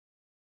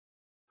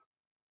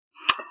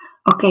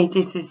Okay,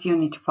 this is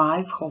Unit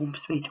 5, Home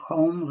Sweet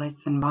Home,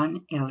 Lesson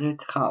 1,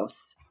 Elliot's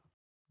House.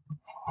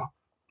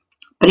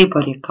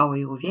 Pribor je kao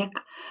I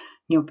uvijek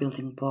New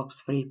Building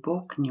Blocks Free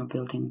Book, New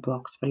Building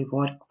Blocks Free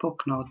Workbook,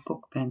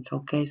 Notebook,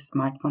 Pencil Case,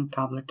 Smartphone,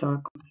 Tablet or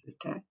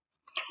Computer.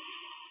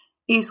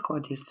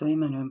 Ishodi su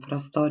imenujem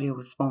prostorije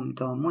u svom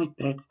domu I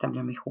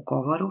predstavljam ih u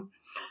govoru.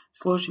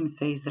 Služim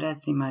se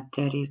izrazima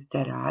there is,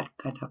 there are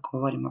kada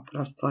govorim o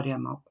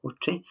prostorijama u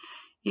kući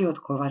I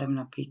odgovaram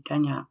na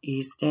pitanja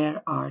is there,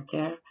 are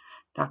there,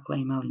 dakle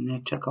ima li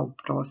nečega u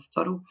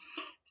prostoru.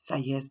 Sa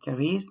yes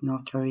there is,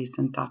 no there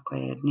isn't, tako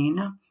je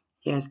jednina.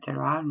 Yes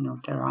there are, no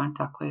there aren't,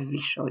 tako je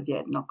više od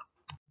jednog.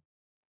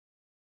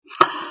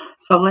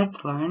 So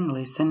let's learn,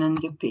 listen and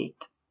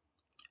repeat.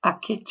 A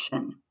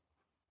kitchen,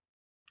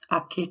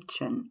 a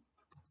kitchen.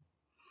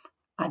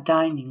 A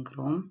dining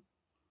room,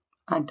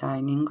 a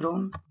dining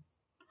room.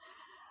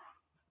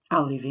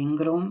 A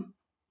living room,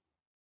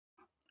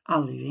 a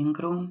living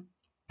room.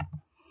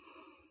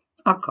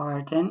 A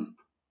garden,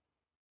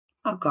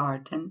 a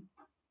garden.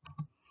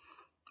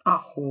 A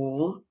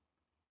hall,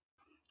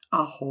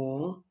 a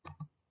hall.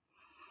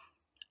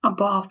 A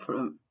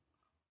bathroom,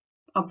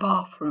 a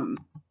bathroom.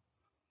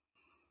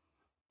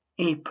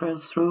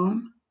 April's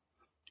room,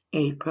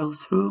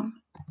 April's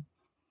room.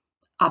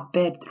 A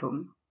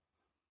bedroom,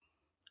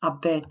 a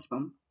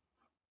bedroom.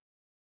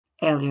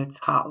 Elliot's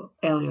house,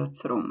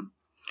 Elliot's room,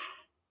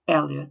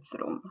 Elliot's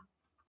room.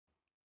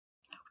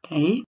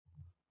 Okay,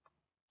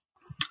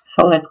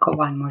 so let's go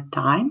one more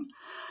time.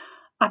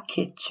 A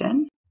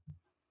kitchen,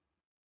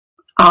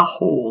 a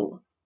hall,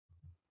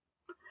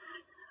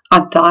 a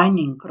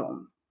dining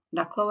room.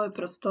 Dakle, ovo je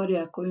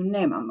prostorija koju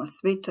nemamo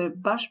svi, to je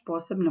baš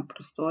posebna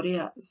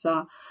prostorija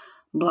za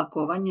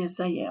blagovanje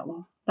za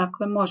jelo.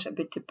 Dakle, može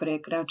biti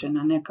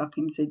pregrađena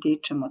nekakvim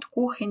zidićem od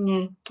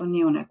kuhinje, to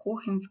nije onaj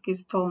kuhinski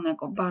stol,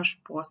 nego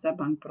baš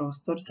poseban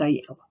prostor za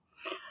jelo.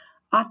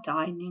 A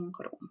dining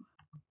room,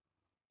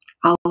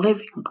 a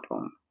living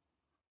room,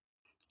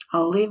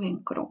 a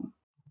living room.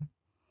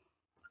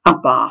 A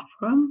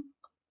bathroom,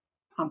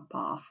 a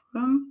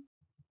bathroom.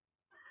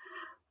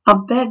 A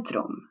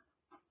bedroom,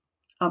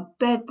 a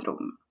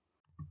bedroom.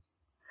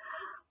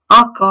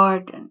 A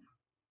garden,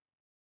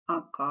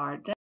 a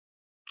garden.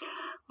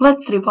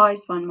 Let's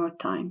revise one more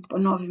time.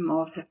 Ponovimo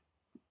ove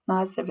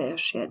nazive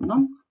još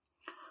jednom.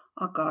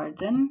 A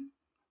garden,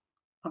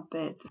 a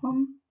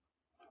bedroom,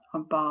 a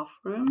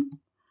bathroom,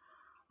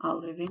 a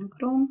living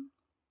room,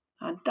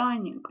 a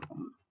dining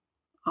room,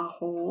 a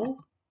hall,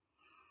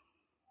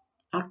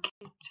 a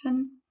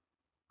kitchen.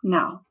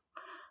 Now,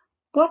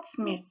 what's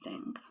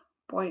missing?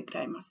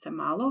 Poigrajmo se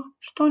malo.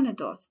 Što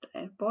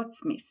nedostaje?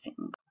 What's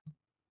missing?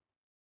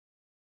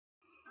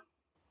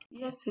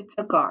 Yes, it's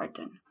a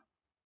garden.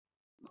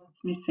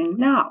 What's missing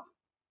now?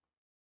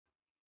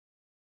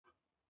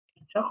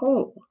 It's a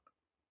hall.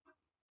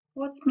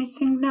 What's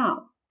missing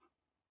now?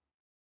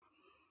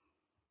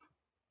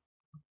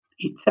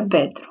 It's a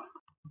bedroom.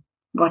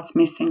 What's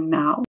missing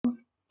now?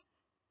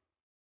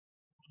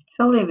 It's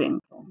a living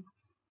room.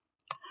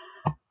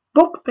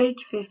 Book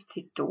page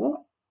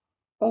 52.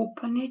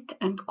 Open it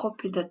and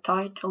copy the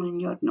title in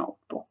your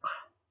notebook.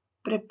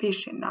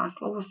 Prepiši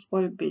naslov u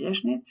svoju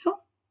bilježnicu.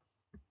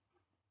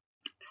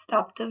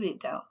 Stop the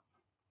video.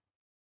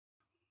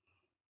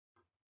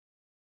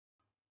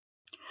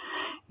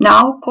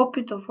 Now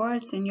copy the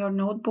words in your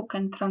notebook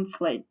and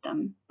translate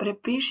them.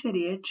 Prepiši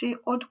riječi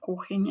od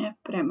kuhinje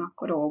prema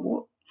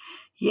krovu,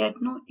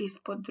 jednu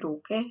ispod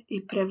druge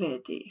I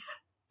prevedi ih.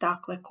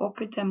 Dakle,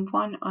 copy them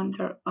one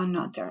under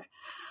another.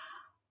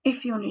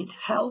 If you need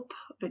help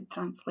with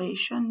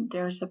translation,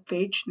 there's a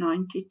page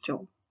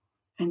 92,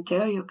 and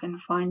there you can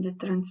find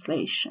the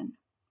translation.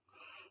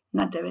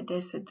 Na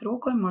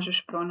 92.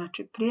 možeš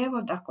pronaći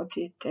prijevod ako ti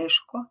je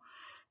teško,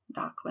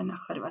 dakle na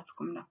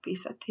hrvatskom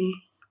napisati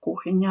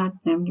kuhinja,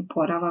 dnevni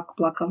boravak,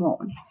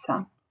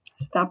 blagovaonica.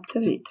 Stop the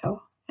video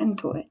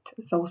and do it.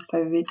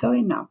 Zaustavi video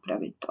I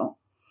napravi to.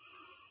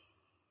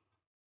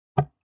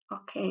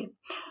 Okay,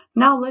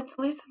 now let's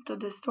listen to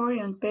the story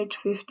on page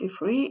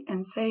 53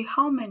 and say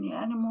how many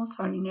animals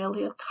are in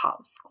Elliot's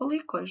house.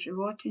 Koliko je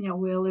životinja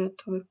u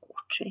Elliotovoj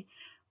kući?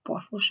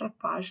 Poslušaj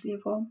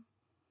pažljivo.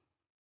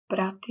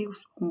 Prati u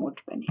svom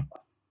udžbeniku.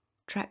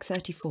 Track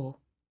 34.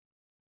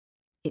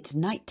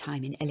 It's night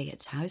time in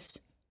Elliot's house.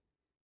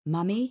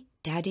 Mummy,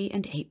 Daddy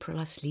and April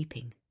are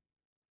sleeping.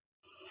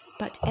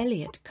 But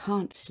Elliot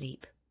can't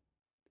sleep.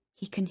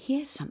 He can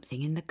hear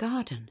something in the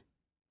garden.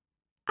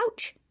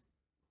 Ouch!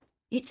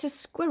 It's a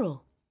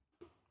squirrel.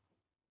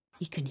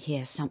 He can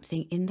hear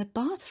something in the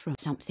bathroom.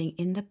 Something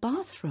in the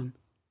bathroom.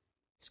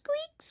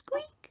 Squeak,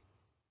 squeak.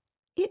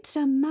 It's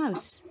a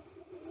mouse.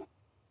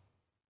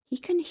 He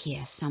can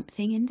hear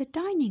something in the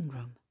dining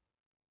room.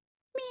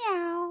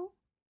 Meow,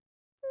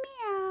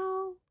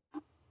 meow.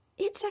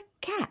 It's a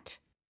cat.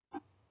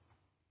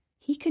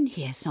 He can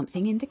hear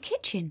something in the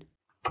kitchen.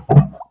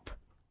 Hop,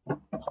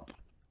 hop,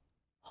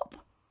 hop.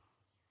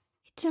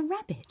 It's a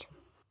rabbit.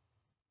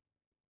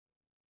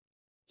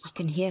 He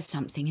can hear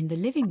something in the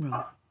living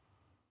room.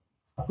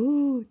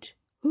 Hoot,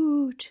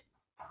 hoot.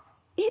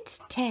 It's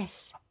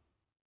Tess.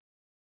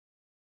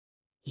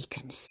 He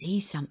can see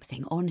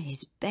something on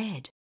his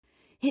bed.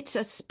 It's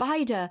a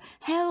spider!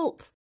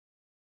 Help!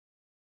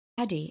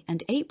 Daddy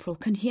and April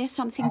can hear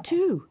something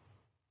too.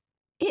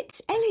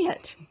 It's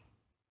Elliot!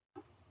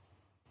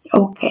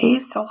 Okay,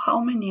 so how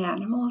many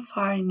animals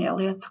are in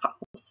Elliot's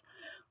house?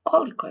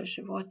 Koliko je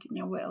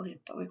životinja u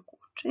Elliotovoj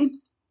kući?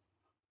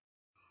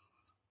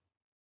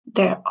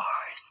 There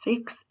are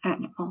 6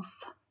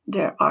 animals.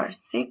 There are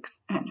 6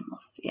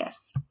 animals,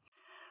 yes.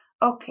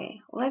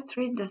 Okay, let's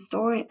read the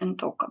story and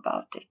talk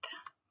about it.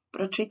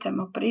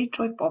 Pročitajmo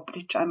priču i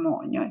popričajmo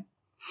o njoj.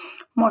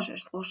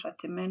 Možeš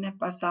slušati mene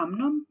pa za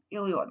mnom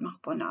ili odmah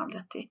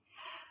ponavljati.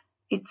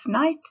 It's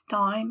night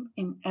time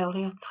in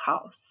Elliot's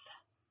house.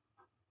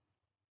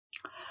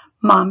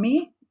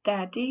 Mommy,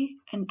 Daddy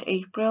and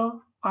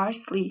April are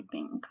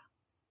sleeping.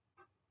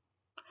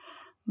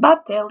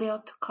 But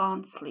Elliot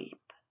can't sleep.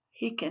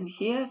 He can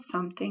hear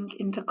something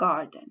in the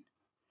garden.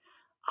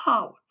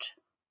 Ouch!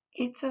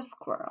 It's a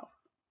squirrel.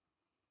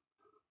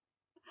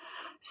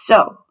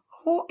 So,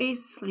 who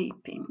is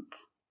sleeping?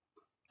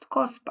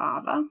 Tko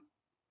spava?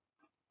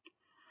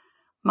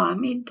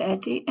 Mommy,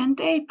 Daddy and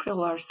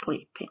April are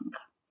sleeping.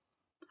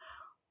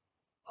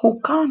 Who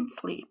can't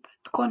sleep?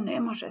 Tko ne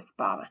može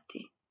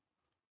spavati?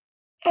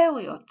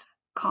 Elliot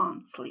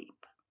can't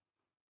sleep.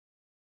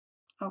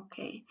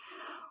 Okay.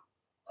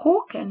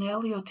 Who can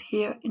Elliot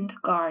hear in the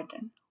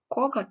garden?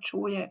 Koga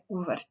čuje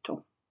u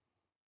vrtu?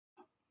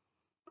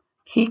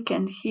 He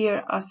can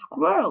hear a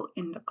squirrel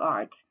in the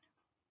garden.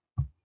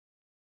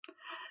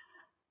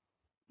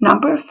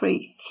 Number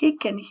 3. He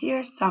can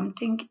hear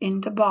something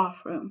in the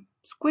bathroom.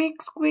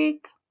 Squeak,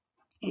 squeak.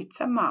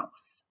 It's a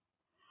mouse.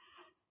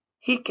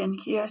 He can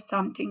hear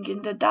something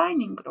in the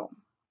dining room.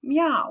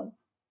 Meow.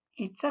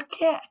 It's a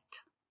cat.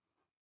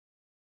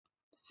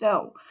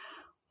 So,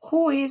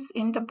 who is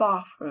in the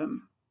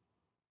bathroom?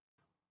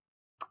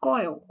 Tko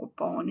je u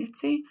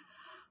kupaonici?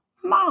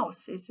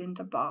 Mouse is in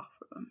the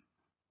bathroom.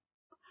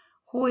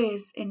 Who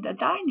is in the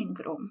dining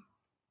room?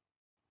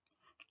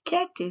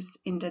 Cat is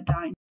in the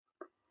dining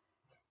room.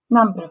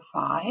 Number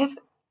 5.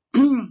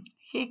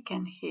 He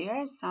can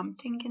hear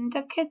something in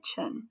the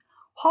kitchen.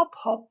 Hop,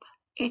 hop,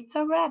 it's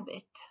a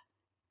rabbit.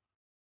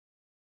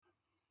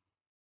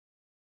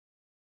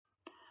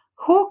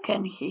 Who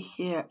can he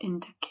hear in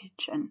the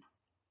kitchen?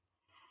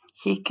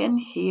 He can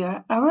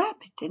hear a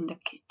rabbit in the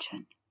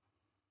kitchen.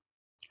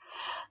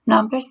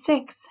 Number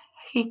 6.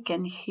 He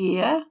can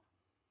hear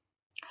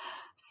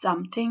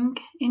something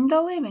in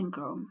the living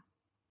room.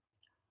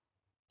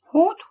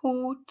 Hoot,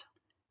 hoot.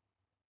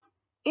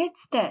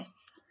 It's Tess.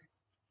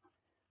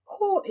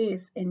 Who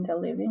is in the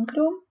living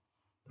room?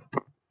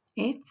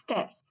 It's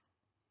Tess.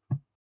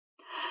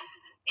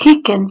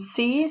 He can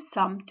see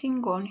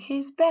something on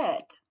his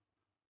bed.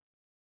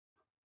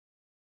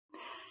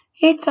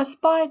 It's a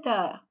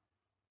spider.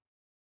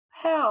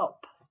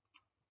 Help!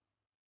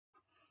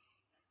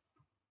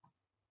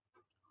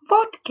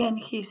 What can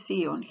he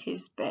see on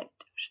his bed?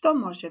 Što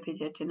može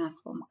vidjeti na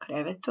svom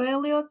krevetu,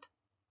 Elliot?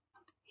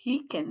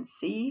 He can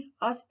see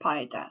a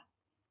spider.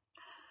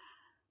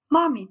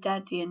 Mommy,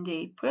 Daddy and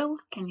April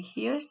can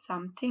hear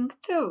something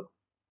too.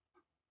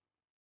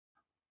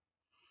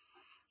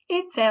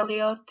 It's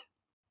Elliot.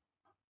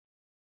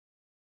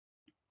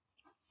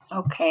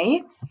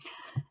 Okay,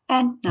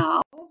 and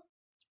now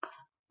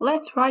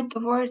let's write the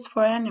words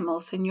for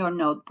animals in your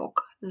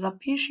notebook.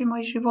 Zapišimo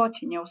i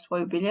životinje u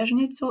svoju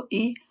bilježnicu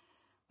i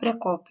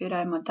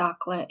prekopirajmo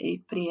dakle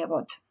i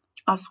prijevod.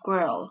 A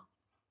squirrel,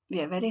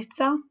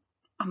 vjeverica.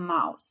 A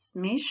mouse,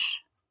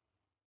 miš.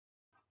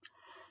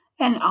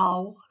 An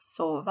owl,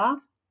 sova.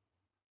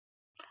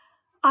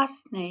 A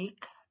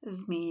snake,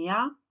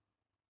 zmija.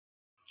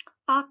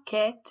 A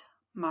cat,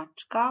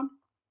 mačka.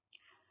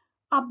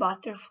 A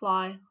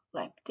butterfly,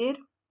 leptir.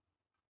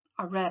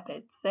 A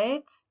rabbit,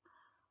 zec.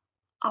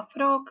 A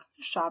frog,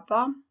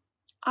 žaba.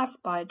 A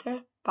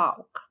spider,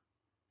 pauk.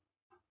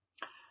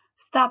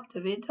 Stop the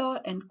video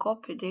and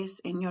copy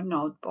this in your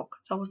notebook.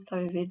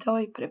 Zaustavi video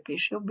i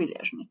prepiši u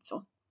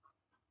bilježnicu.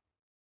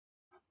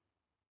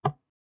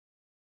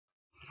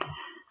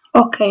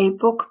 Okay,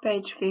 book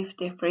page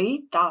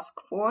 53, task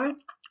 4,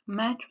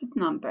 match with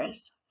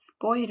numbers.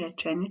 Spoji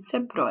rečenice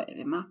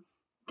brojevima.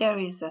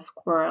 There is a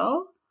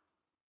squirrel.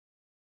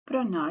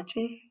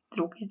 Pronađi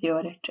drugi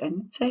dio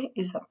rečenice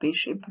i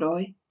zapiši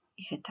broj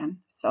 1.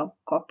 So,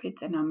 copy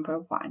the number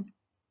 1.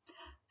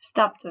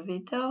 Stop the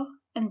video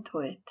and do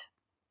it.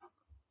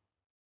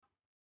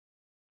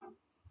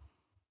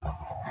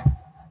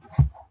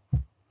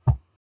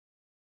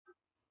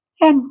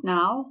 And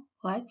now,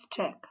 let's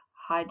check.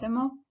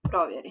 Hajdemo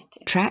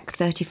provjeriti. Track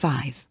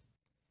 35.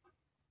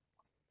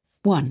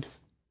 1.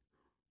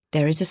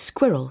 There is a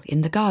squirrel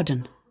in the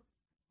garden.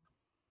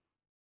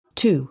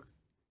 2.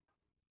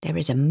 There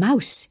is a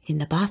mouse in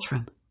the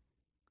bathroom.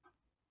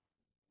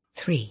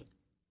 3.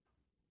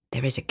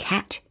 There is a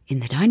cat in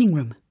the dining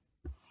room.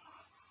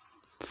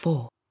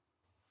 4.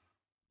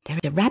 There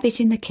is a rabbit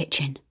in the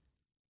kitchen.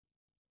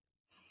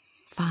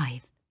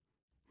 5.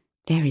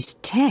 There is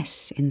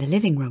Tess in the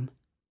living room.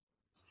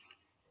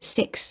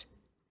 6.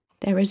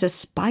 There is a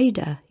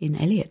spider in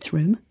Elliot's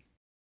room.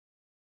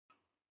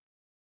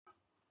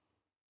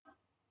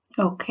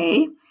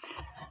 Okay.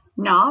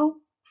 Now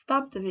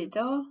stop the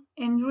video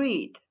and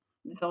read.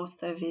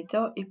 Zaustavi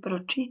video i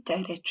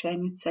pročitaj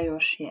rečenice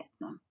još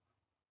jednom.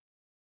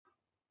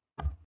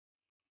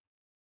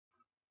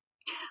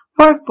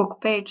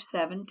 Workbook page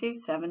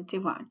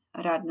 70-71.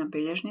 Radna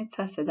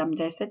bilježnica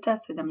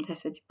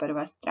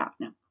 70-71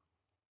 strana.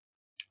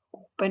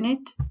 Open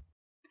it.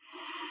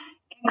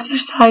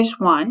 Exercise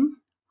 1.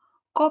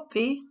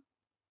 Copy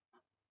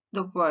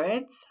the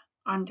words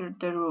under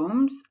the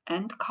rooms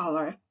and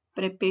color.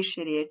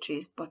 Prepiši riječi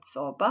ispod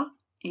soba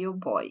i u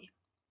boji.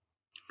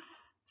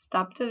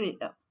 Stop the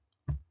video.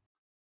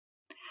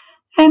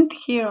 And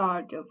here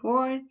are the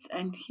words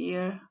and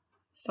here,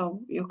 so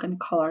you can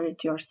color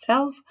it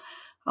yourself.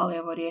 Ali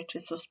evo riječi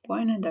su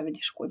spojene da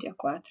vidiš kud je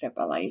koja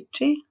trebala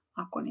ići,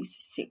 ako nisi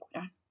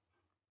siguran.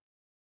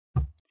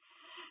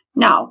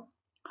 Now,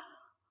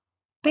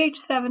 page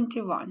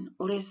 71.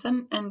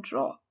 Listen and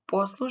draw.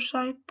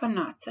 Poslušaj pa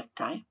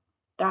nacrtaj.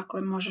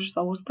 Dakle, možeš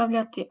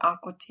zaustavljati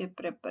ako ti je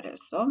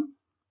prebrzo,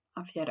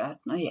 a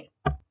vjerojatno je.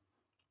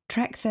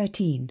 Track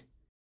 13.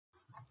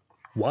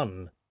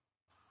 1.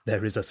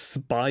 There is a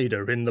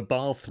spider in the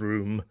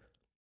bathroom.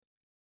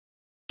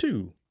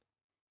 2.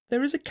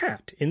 There is a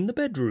cat in the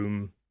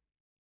bedroom.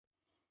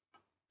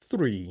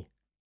 3.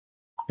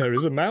 There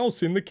is a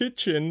mouse in the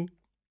kitchen.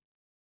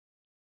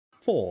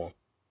 4.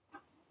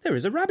 There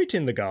is a rabbit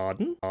in the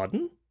garden.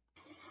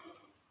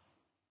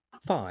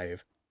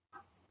 5.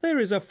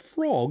 There is a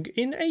frog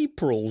in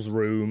April's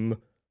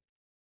room.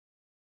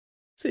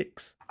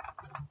 6.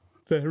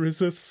 There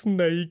is a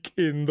snake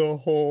in the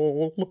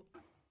hall.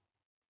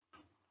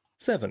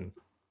 7.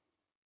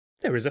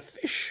 There is a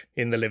fish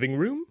in the living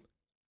room.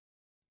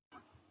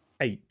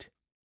 8.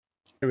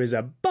 There is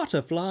a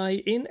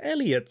butterfly in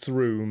Elliot's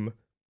room.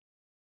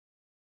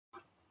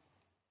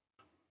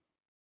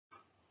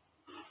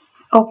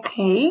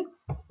 Okay.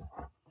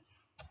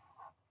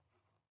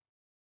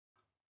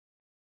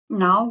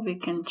 Now we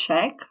can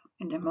check.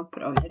 Idemo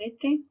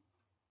provjeriti.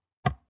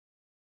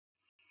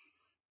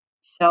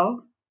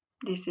 So,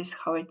 this is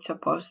how it's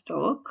supposed to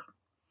look.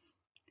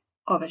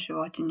 Ove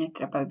životinje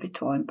trebaju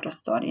biti u ovim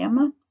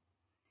prostorijama.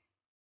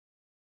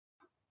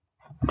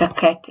 The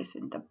cat is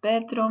in the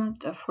bedroom,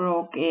 the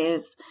frog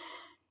is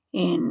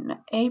in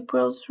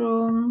April's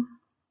room,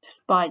 the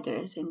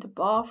spider is in the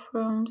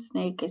bathroom,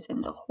 snake is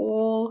in the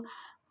hall,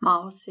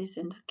 mouse is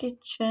in the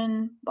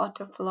kitchen,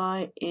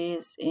 butterfly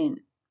is in,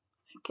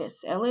 I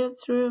guess,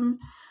 Elliot's room,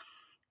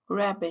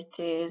 rabbit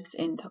is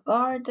in the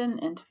garden,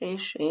 and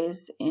fish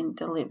is in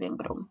the living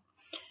room.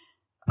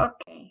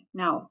 Okay,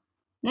 now,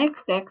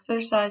 next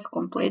exercise,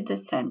 complete the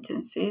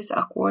sentences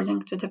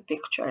according to the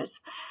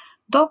pictures.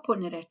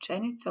 Dopuni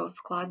rečenice u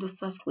skladu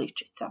sa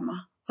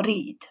sličicama.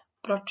 Read.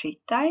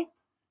 Pročitaj.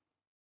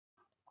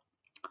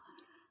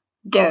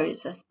 There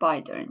is a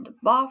spider in the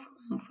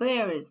bathroom.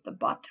 Where is the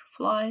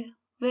butterfly?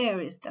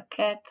 Where is the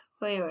cat?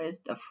 Where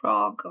is the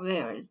frog?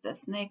 Where is the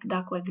snake?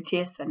 Dakle,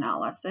 gdje se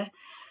nalaze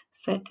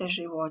sve te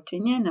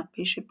životinje?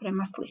 Napiši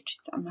prema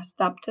sličicama.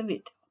 Stop the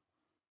video.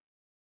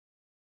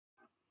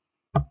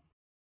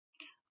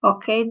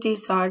 Okay,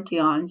 these are the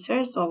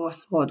answers. Ovo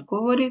su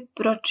odgovori.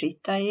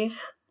 Pročitaj ih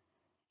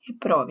i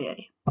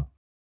provjeri.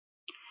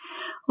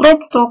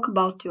 Let's talk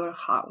about your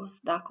house.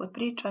 Dakle,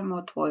 pričajmo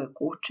o tvojoj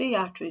kući.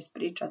 Ja ću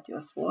ispričati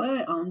o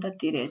svojoj, a onda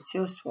ti reci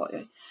o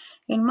svojoj.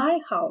 In my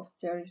house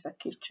there is a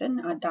kitchen,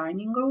 a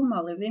dining room,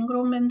 a living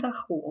room and a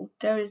hall.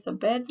 There is a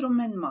bedroom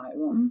and my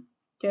room.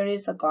 There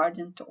is a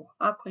garden too.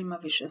 Ako ima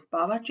više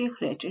spavačih,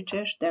 reći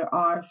ćeš there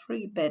are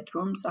 3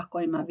 bedrooms. Ako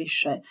ima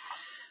više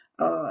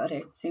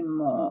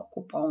recimo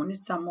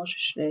kupaonica,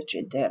 možeš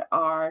reći there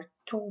are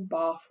 2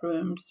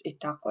 bathrooms i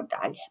tako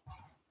dalje.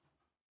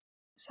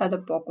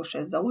 Sada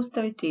pokušaj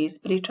zaustaviti i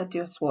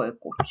ispričati o svojoj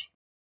kući.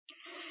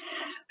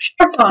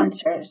 Short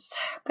answers.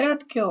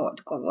 Kratki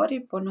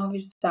odgovori. Ponovi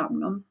sa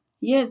mnom.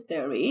 Yes,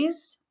 there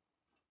is.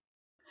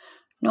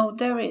 No,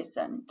 there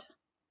isn't.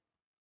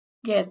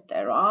 Yes,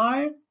 there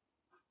are.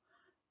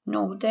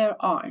 No, there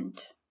aren't.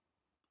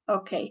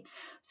 Okay,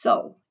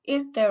 so,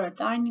 is there a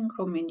dining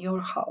room in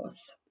your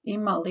house?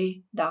 Ima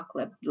li,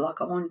 dakle,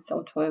 blagovonica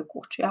u tvojoj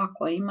kući?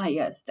 Ako ima,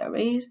 yes,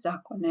 there is.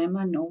 Ako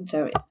nema, no,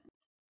 there isn't.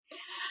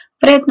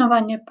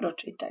 Vrednovanje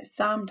pročitaj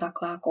sam,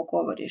 dakle ako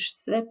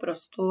govoriš sve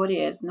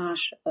prostorije,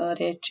 znaš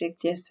reći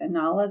gdje se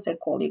nalaze,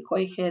 koliko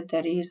ih je,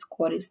 there is,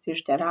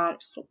 koristiš there are,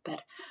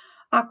 super.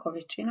 Ako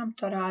većinom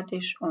to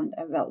radiš,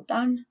 onda je well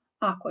done.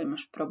 Ako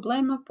imaš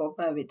problema,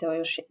 pogledaj video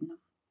još jednom.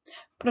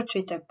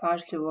 Pročitaj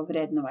pažljivo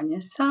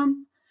vrednovanje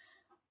sam.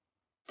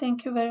 Thank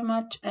you very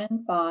much and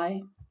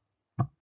bye.